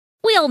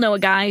all know a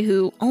guy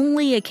who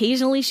only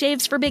occasionally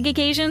shaves for big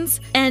occasions,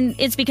 and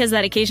it's because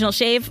that occasional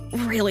shave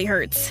really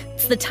hurts.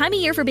 It's the time of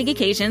year for big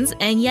occasions,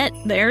 and yet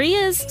there he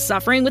is,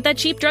 suffering with that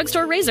cheap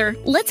drugstore razor.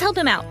 Let's help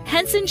him out.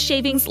 Henson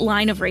Shaving's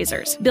line of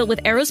razors, built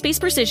with aerospace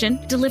precision,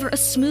 deliver a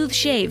smooth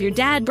shave your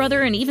dad,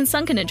 brother, and even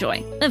son can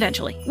enjoy,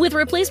 eventually. With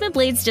replacement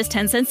blades just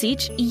 10 cents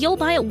each, you'll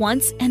buy it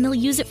once, and they'll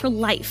use it for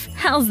life.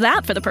 How's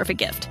that for the perfect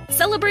gift?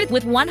 Celebrate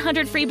with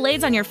 100 free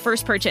blades on your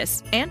first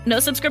purchase, and no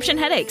subscription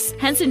headaches.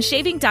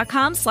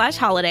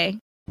 HensonShaving.com/holiday.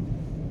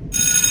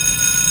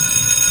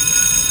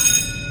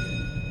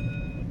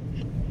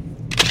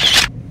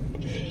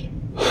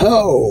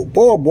 Oh,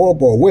 boy.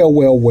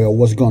 Well,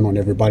 what's going on,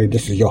 everybody?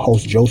 This is your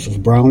host, Joseph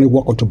Brownlee.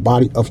 Welcome to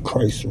Body of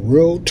Christ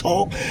Real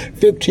Talk.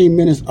 15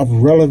 minutes of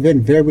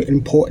relevant, very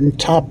important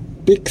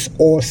topics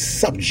or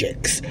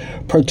subjects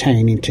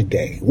pertaining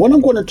today. What I'm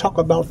going to talk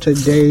about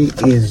today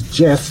is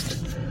just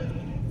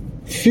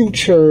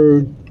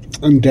future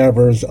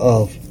endeavors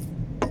of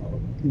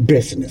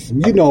business.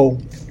 You know,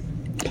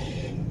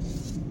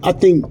 I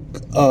think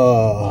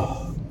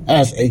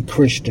as a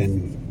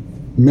Christian,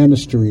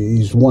 ministry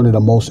is one of the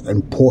most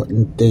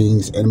important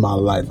things in my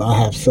life. I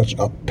have such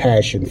a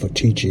passion for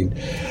teaching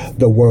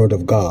the Word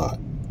of God,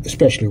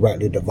 especially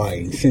rightly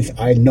dividing. Since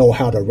I know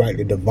how to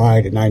rightly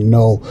divide and I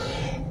know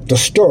the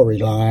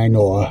storyline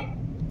or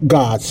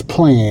God's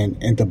plan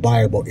in the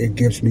Bible, it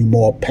gives me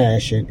more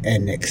passion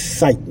and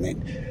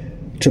excitement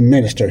to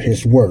minister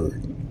His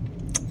Word.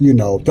 You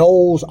know,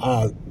 those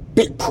are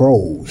big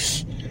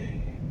pros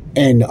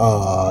in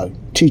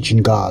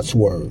teaching God's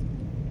Word.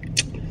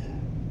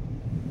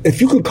 If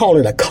you could call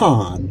it a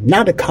con,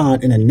 not a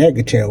con in a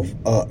negative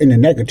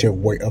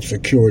way of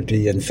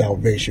security and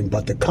salvation,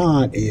 but the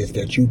con is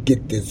that you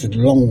get this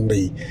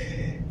lonely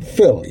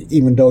feeling,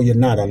 even though you're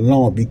not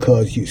alone,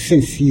 because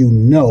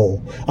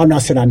I'm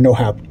not saying I know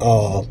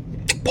how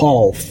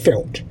Paul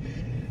felt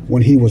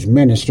when he was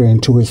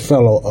ministering to his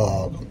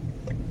fellow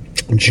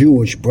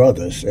Jewish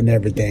brothers and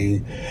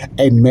everything,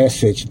 a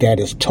message that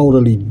is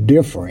totally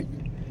different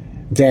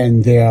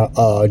than their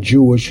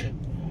Jewish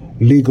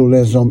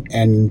legalism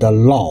and the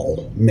law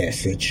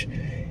message.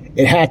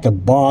 It had to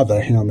bother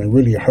him and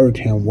really hurt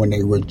him when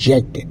they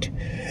rejected,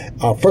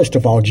 first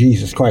of all,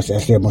 Jesus Christ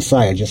as their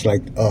Messiah, just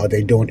like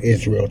they do in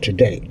Israel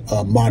today,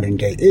 modern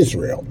day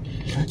Israel.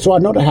 So I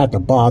know that had to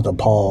bother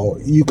Paul.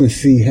 You can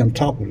see him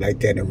talking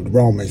like that in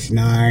Romans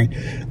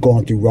 9,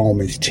 going through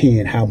Romans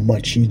 10, how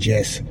much he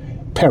just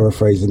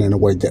paraphrasing in a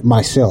way that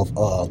myself,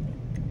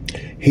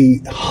 he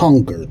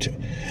hungered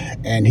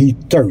and he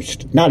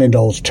thirsted, not in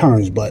those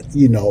terms, but,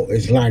 you know,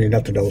 it's lining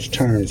up to those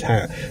terms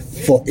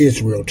for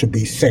Israel to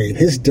be saved.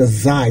 His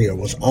desire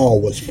was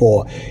always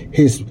for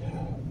his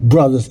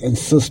brothers and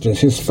sisters,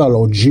 his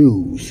fellow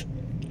Jews,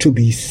 to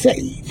be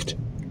saved.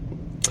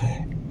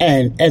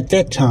 And at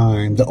that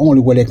time, the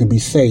only way they can be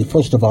saved,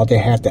 first of all, they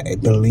have to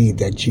believe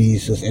that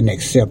Jesus and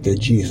accept that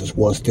Jesus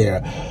was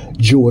their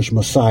Jewish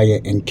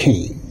Messiah and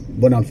King.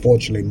 But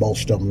unfortunately,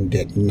 most of them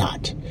did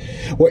not.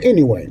 Well,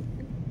 anyway,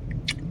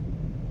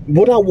 I'm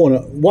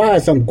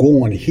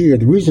going here,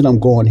 the reason I'm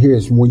going here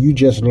is when you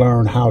just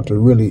learn how to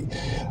really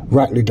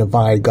rightly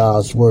divide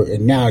God's Word,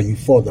 and now you,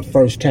 for the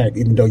first time,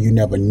 even though you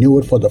never knew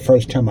it, for the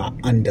first time I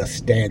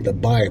understand the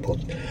Bible.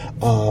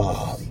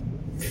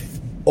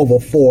 Over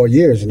 4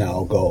 years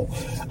now ago,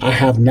 I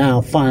have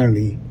now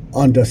finally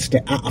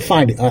understand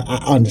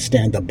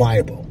the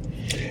Bible.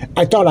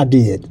 I thought I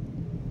did,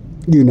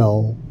 you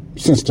know,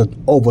 since the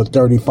over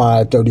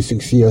 35,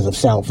 36 years of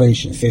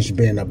salvation, since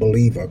being a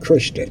believer, a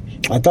Christian.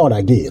 I thought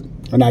I did,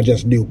 and I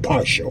just knew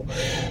partial.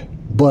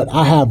 But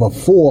I have a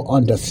full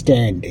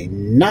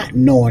understanding, not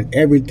knowing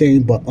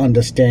everything, but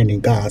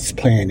understanding God's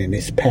plan and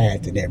His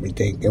path and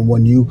everything. And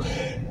when you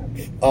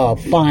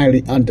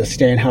finally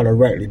understand how to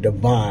rightly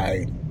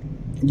divide,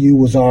 you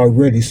was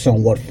already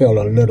somewhat felt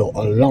a little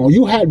alone.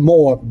 You had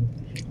more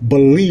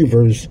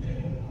believers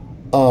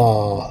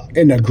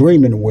in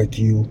agreement with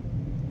you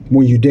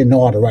when you didn't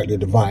know how to rightly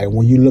divide.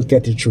 When you looked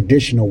at the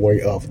traditional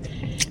way of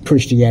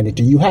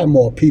Christianity, you had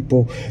more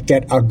people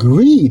that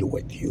agreed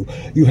with you.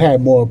 You had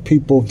more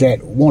people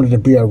that wanted to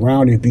be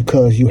around you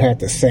because you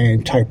had the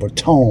same type of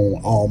tone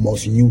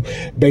almost. You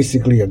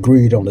basically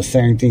agreed on the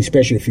same thing,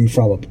 especially if you're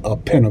from a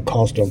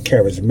Pentecostal,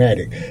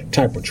 charismatic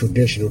type of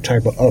traditional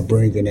type of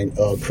upbringing in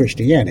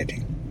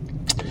Christianity.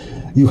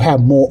 You have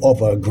more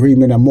of an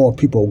agreement and more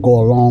people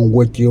go along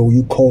with you.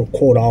 You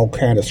quote all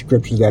kind of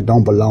scriptures that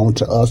don't belong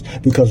to us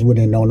because we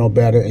didn't know no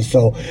better. And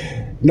so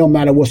no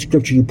matter what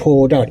scripture you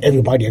pulled out,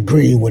 everybody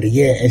agreed with it,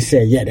 yeah, and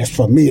said, yeah, that's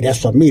for me,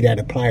 that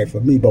applied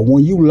for me. But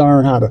when you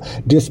learn how to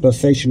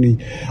dispensationally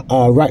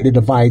rightly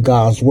divide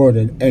God's Word,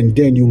 and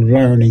then you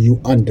learn and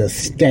you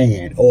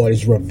understand, or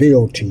it's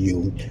revealed to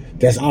you,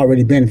 that's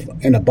already been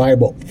in the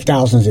Bible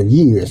thousands of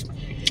years,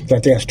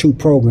 that there's two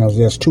programs,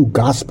 there's two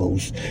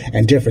gospels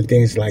and different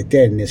things like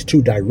that, and there's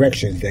two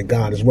directions that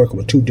God is working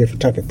with two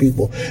different type of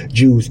people,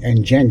 Jews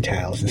and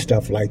Gentiles and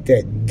stuff like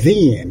that.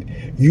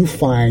 Then you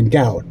find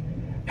out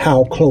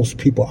how close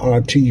people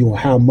are to you and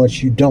how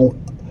much you don't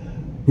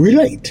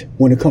relate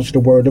when it comes to the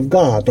Word of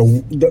God.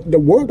 The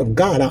Word of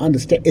God, I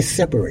understand, it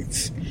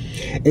separates.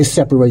 It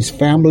separates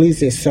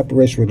families, it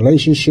separates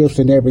relationships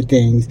and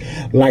everything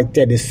like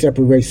that. It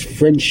separates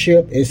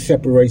friendship, it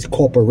separates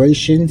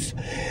corporations,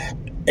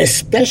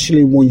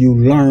 especially when you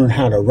learn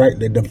how to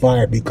rightly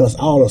divide, because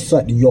all of a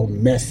sudden your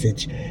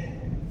message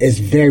is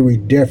very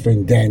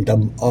different than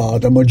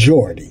the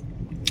majority.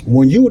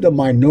 When you're the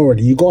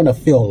minority, you're going to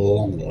feel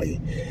lonely,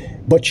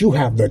 but you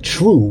have the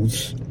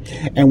truths.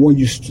 And when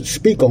you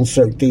speak on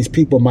certain things,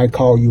 people might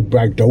call you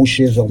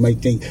braggadocious, or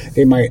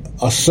they might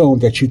assume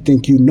that you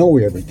think you know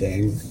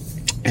everything.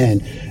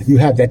 And you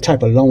have that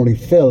type of lonely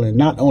feeling,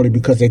 not only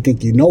because they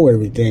think you know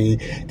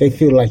everything, they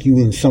feel like you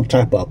in some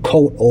type of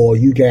cult, or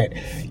you got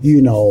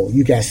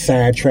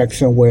sidetracked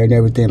somewhere and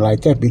everything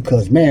like that.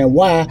 Because, man,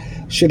 why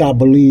should I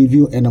believe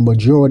you? And the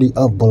majority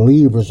of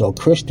believers or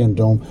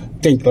Christendom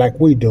think like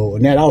we do.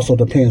 And that also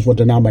depends what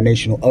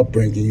denominational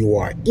upbringing you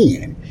are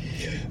in.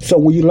 So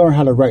when you learn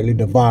how to rightly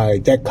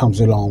divide, that comes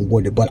along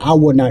with it. But I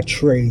would not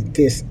trade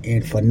this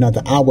in for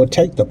nothing. I would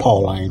take the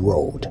Pauline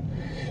road.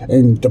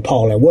 And the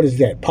Pauline, what is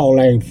that?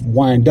 Pauline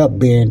wind up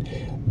being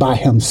by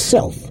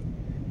himself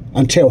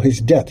until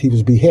his death. He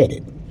was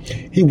beheaded.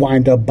 He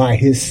wind up by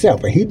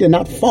himself. And he did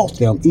not fault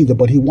them either,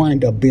 but he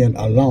wind up being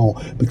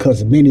alone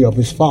because many of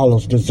his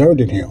followers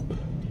deserted him.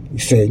 You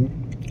see?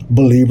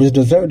 Believers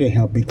deserted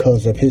him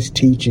because of his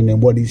teaching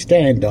and what he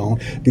stand on,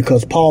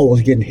 because Paul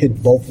was getting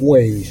hit both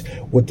ways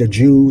with the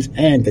Jews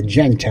and the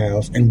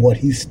Gentiles and what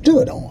he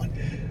stood on.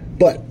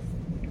 But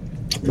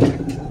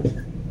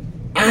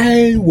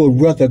I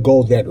would rather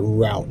go that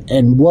route.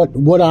 And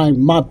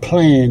my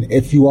plan,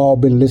 if you all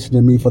been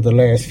listening to me for the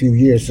last few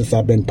years since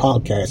I've been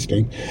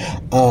podcasting,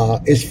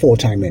 is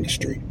full-time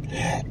ministry.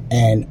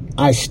 And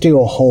I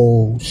still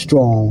hold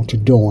strong to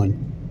doing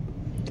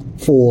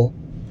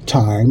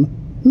full-time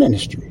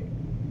ministry.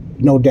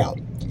 No doubt.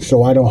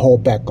 So I don't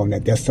hold back on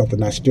that. That's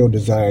something I still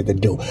desire to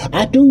do.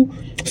 I do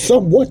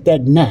somewhat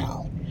that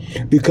now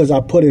because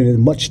I put in as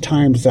much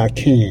time as I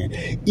can.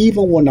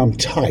 Even when I'm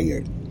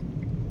tired,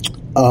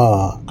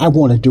 I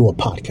want to do a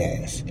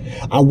podcast.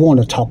 I want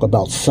to talk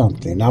about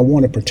something. I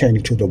want to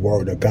pertain to the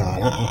Word of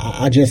God.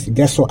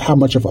 That's how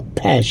much of a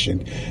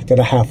passion that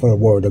I have for the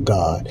Word of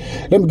God.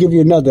 Let me give you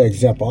another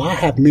example. I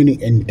have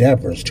many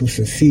endeavors to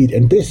succeed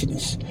in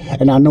business,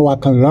 and I know I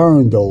can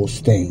learn those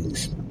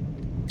things.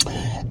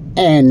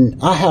 And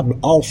I have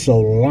also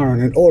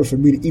learned, in order for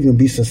me to even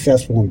be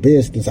successful in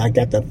business, I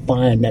got to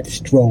find that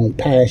strong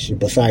passion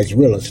besides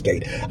real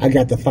estate. I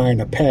got to find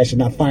a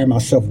passion. I find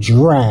myself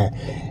dry,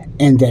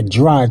 and that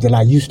drive that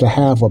I used to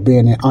have of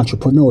being in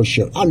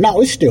entrepreneurship. Now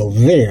it's still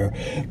there,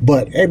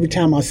 but every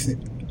time I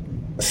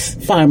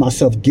find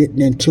myself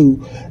getting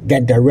into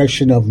that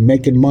direction of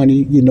making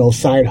money,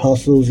 side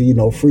hustles,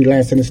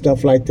 freelancing and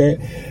stuff like that,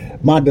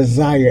 my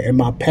desire and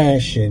my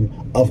passion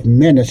of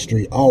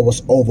ministry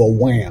always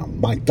overwhelmed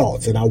my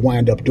thoughts, and I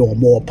wind up doing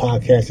more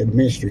podcasts and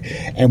ministry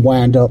and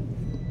wind up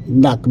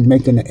not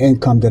making the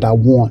income that I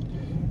want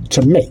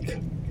to make,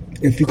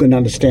 if you can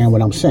understand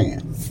what I'm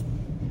saying.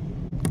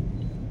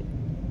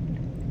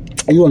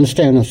 You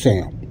understand what I'm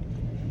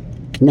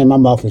saying? Man, my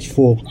mouth is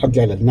full. I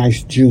got a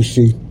nice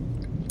juicy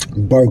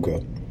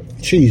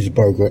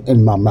cheeseburger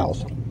in my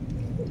mouth.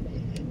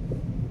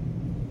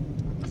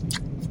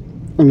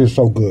 And it's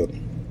so good.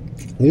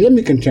 Let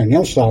me continue.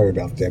 I'm sorry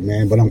about that,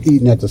 man, but I'm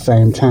eating at the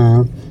same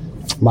time.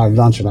 My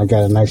lunch, and I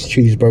got a nice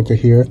cheeseburger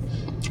here.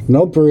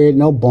 No bread,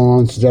 no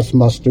buns, just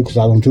mustard, because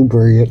I don't do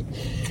bread.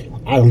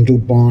 I don't do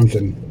buns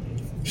and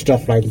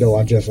stuff like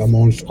that. I'm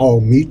on all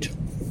meat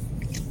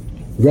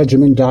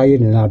regimen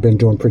diet, and I've been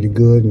doing pretty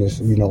good. And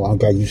I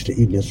got used to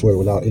eating this way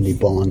without any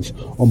buns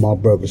on my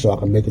burger, so I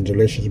can make a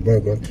delicious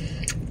burger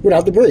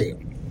without the bread.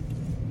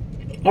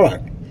 All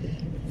right.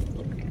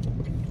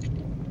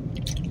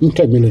 Let me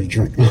take me a little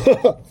drink.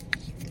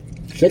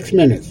 6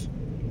 minutes.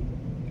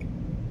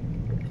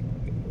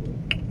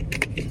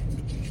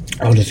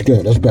 Oh, that's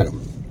good. That's better.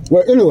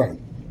 Well, anyway,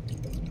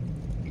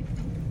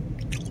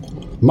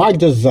 my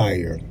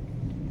desire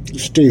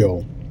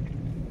still,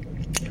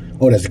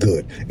 that's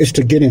good, is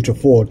to get into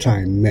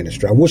full-time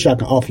ministry. I wish I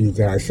could offer you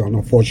guys something.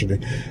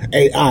 Unfortunately,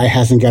 AI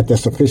hasn't got that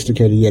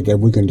sophisticated yet that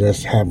we can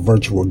just have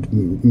virtual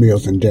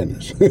meals and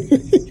dinners.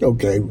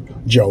 Okay,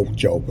 joke,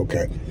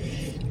 okay.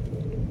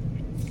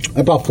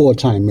 About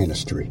full-time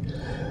ministry.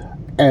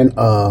 And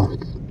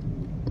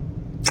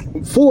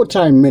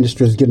full-time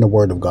ministry is getting the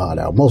Word of God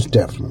out, most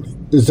definitely.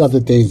 There's other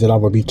things that I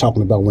will be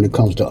talking about when it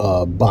comes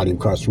to Body of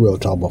Christ Real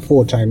Talk, but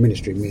full-time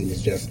ministry means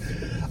it's just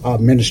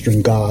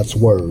ministering God's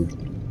Word.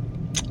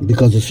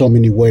 Because there's so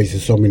many ways,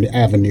 there's so many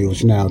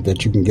avenues now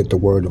that you can get the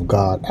Word of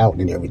God out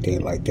and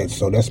everything like that.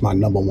 So that's my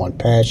number one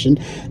passion.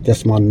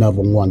 That's my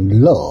number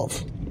one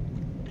love.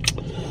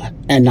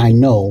 And I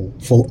know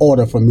for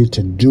order for me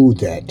to do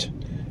that,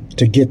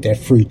 to get that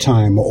free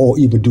time, or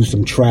even do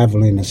some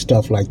traveling and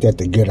stuff like that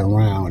to get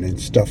around and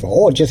stuff,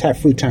 or just have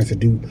free time to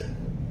do,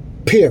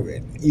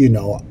 period.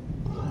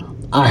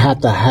 I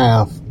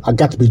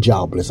got to be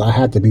jobless. I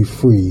had to be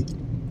free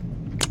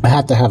I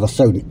have to have a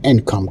certain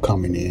income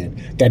coming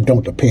in that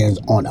don't depend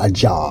on a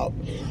job.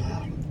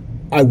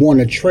 I want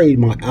to trade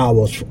my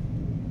hours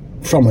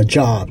from a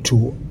job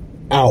to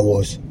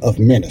hours of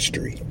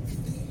ministry.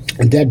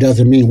 And that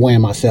doesn't mean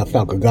wearing myself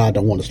out, because God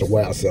don't want us to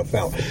wear ourselves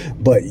out.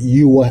 But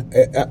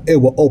it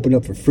will open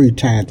up for free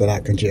time that I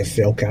can just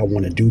say, okay, I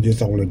want to do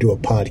this. I want to do a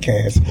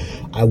podcast.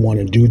 I want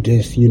to do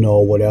this,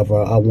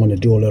 whatever. I want to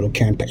do a little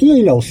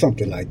campaign,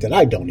 something like that.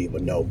 I don't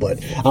even know,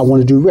 but I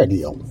want to do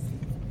radio.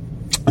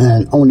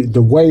 And only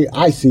the way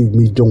I see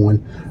me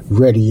doing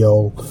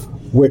radio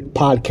with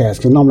podcasts,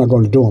 because I'm not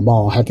going to do them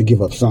all, I have to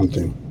give up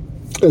something,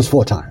 it's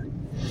full-time.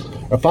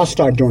 If I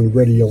start doing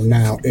radio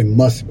now, it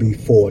must be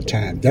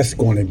full-time. That's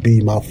going to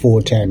be my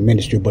full-time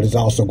ministry, but it's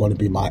also going to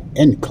be my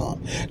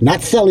income.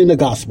 Not selling the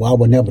gospel. I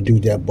would never do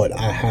that, but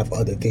I have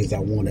other things I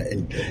want to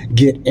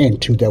get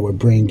into that would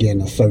bring in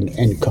a certain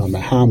income.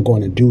 And how I'm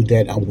going to do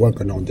that, I'm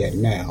working on that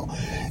now.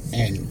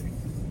 And,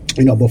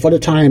 but for the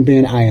time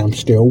being, I am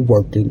still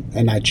working,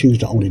 and I choose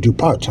to only do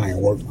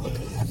part-time work.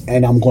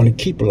 And I'm going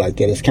to keep it like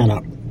that. It's kind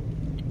of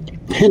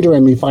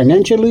hindering me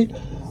financially,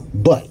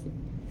 but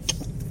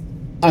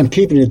I'm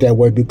keeping it that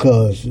way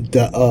because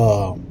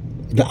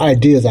the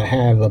ideas I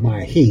have in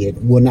my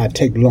head will not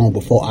take long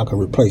before I can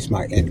replace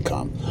my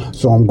income.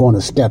 So I'm going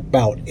to step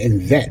out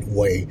in that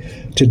way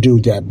to do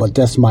that. But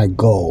that's my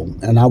goal,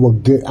 and I will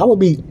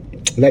be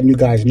letting you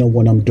guys know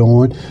what I'm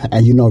doing.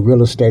 And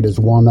real estate is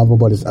one of them,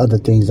 but there's other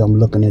things I'm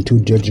looking into.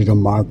 Digital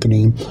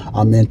marketing.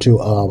 I'm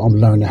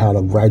learning how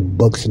to write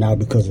books now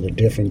because of the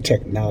different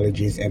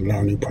technologies and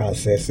learning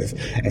processes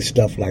and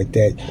stuff like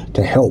that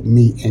to help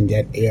me in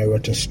that area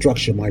to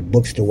structure my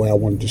books the way I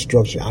wanted to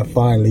structure. I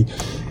finally,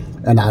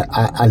 and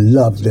I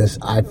love this,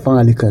 I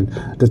finally can,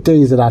 the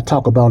things that I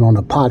talk about on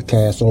a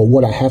podcast or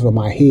what I have in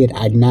my head,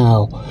 I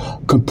now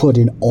can put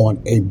it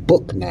on a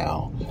book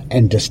now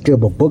and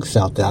distribute books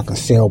out there. I can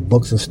sell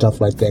books and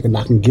stuff like that, and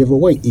I can give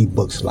away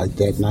ebooks like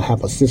that. And I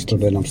have a system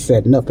that I'm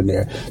setting up in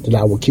there that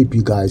I will keep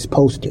you guys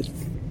posted.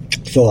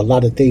 So a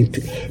lot of things,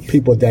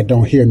 people that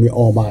don't hear me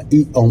on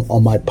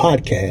my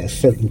podcast,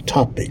 certain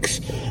topics,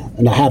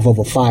 and I have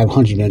over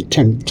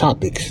 510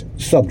 topics,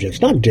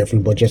 subjects, not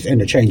different, but just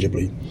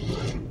interchangeably.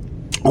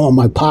 On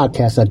my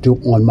podcast, I do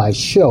on my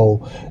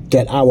show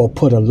that I will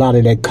put a lot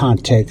of that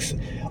context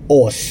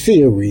or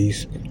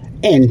series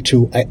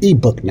into an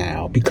ebook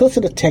now because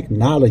of the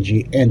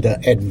technology and the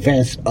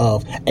advance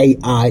of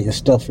AI and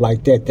stuff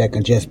like that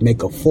can just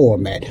make a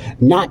format,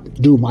 not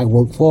do my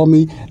work for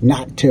me,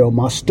 not tell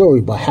my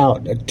story, but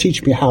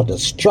teach me how to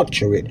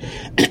structure it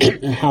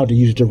and how to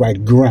use the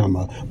right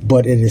grammar,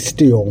 but it is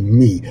still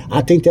me.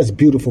 I think that's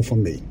beautiful for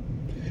me.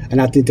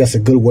 And I think that's a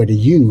good way to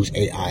use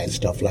AI and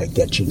stuff like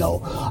that,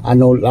 I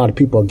know a lot of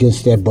people are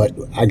against that, but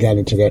I got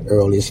into that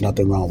early. There's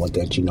nothing wrong with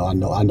that,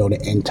 I know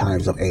the end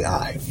times of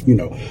AI,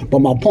 But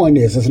my point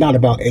is, it's not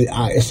about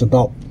AI. It's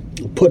about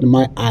putting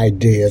my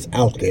ideas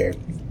out there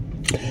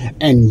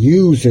and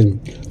using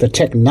the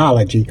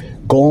technology,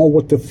 going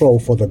with the flow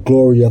for the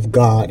glory of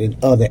God and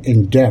other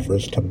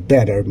endeavors to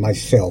better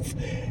myself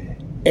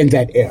in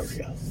that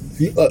area.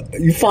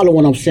 You follow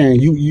what I'm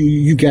saying?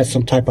 You get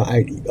some type of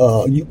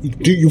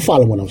you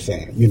follow what I'm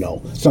saying?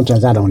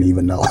 Sometimes I don't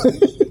even know.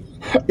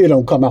 It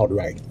don't come out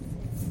right.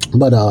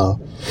 But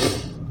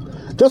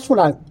that's what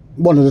I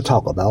wanted to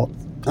talk about,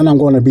 and I'm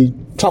going to be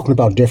talking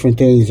about different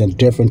things and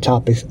different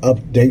topics.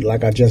 Update,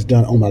 like I just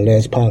done on my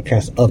last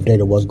podcast,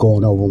 updated what's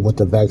going on with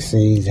the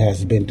vaccines.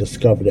 Has been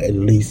discovered, at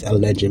least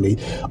allegedly,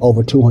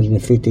 over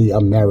 250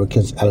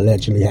 Americans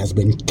allegedly has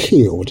been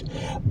killed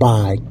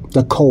by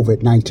the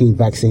COVID-19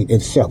 vaccine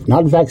itself.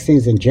 Not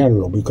vaccines in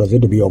general, because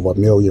it'll be over 1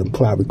 million,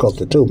 probably close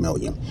to 2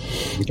 million.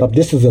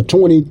 This is a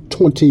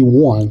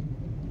 2021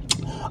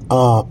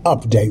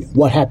 update.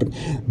 What happened?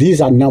 These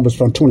are numbers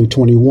from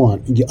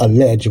 2021,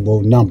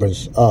 eligible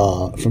numbers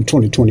from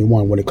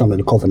 2021 when it comes to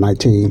the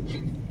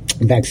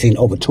COVID-19 vaccine.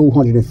 Over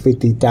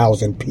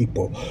 250,000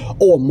 people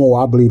or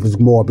more. I believe it's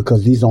more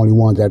because these are only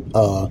ones that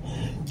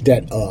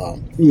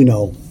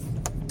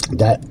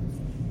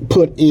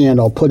put in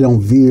or put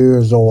on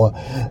VIIRS or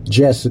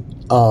just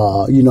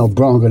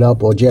brung it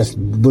up or just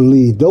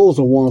believe. Those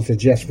are ones that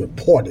just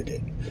reported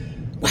it.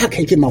 I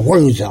can't get my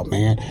words out,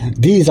 man.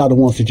 These are the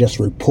ones that just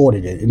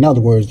reported it. In other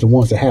words, the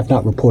ones that have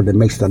not reported it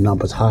makes the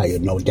numbers higher,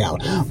 no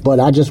doubt. But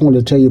I just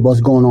wanted to tell you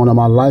what's going on in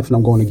my life, and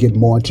I'm going to get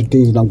more into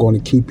things, and I'm going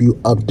to keep you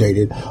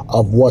updated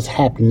of what's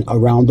happening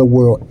around the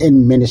world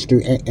in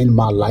ministry and in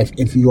my life.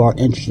 If you are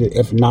interested,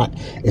 if not,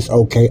 it's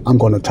okay. I'm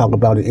going to talk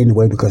about it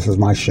anyway because it's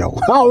my show.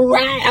 All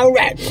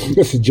right.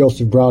 This is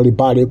Joseph Bradley,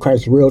 Body of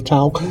Christ Real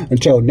Talk.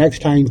 Until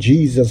next time,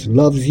 Jesus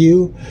loves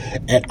you,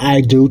 and I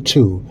do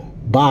too.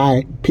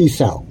 Bye. Peace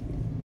out.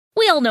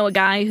 We all know a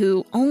guy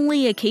who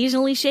only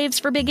occasionally shaves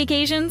for big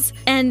occasions,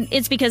 and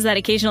it's because that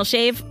occasional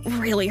shave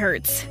really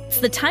hurts. It's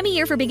the time of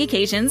year for big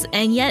occasions,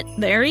 and yet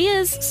there he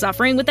is,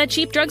 suffering with that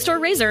cheap drugstore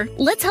razor.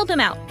 Let's help him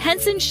out.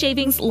 Henson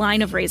Shaving's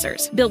line of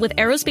razors, built with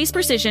aerospace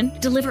precision,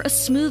 deliver a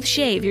smooth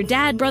shave your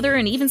dad, brother,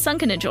 and even son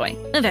can enjoy,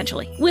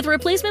 eventually. With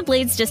replacement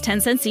blades just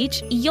 10 cents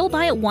each, you'll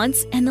buy it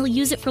once and they'll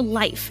use it for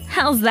life.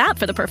 How's that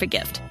for the perfect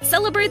gift?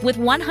 Celebrate with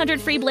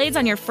 100 free blades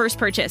on your first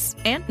purchase,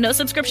 and no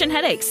subscription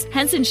headaches.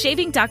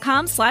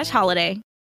 HensonShaving.com/holiday.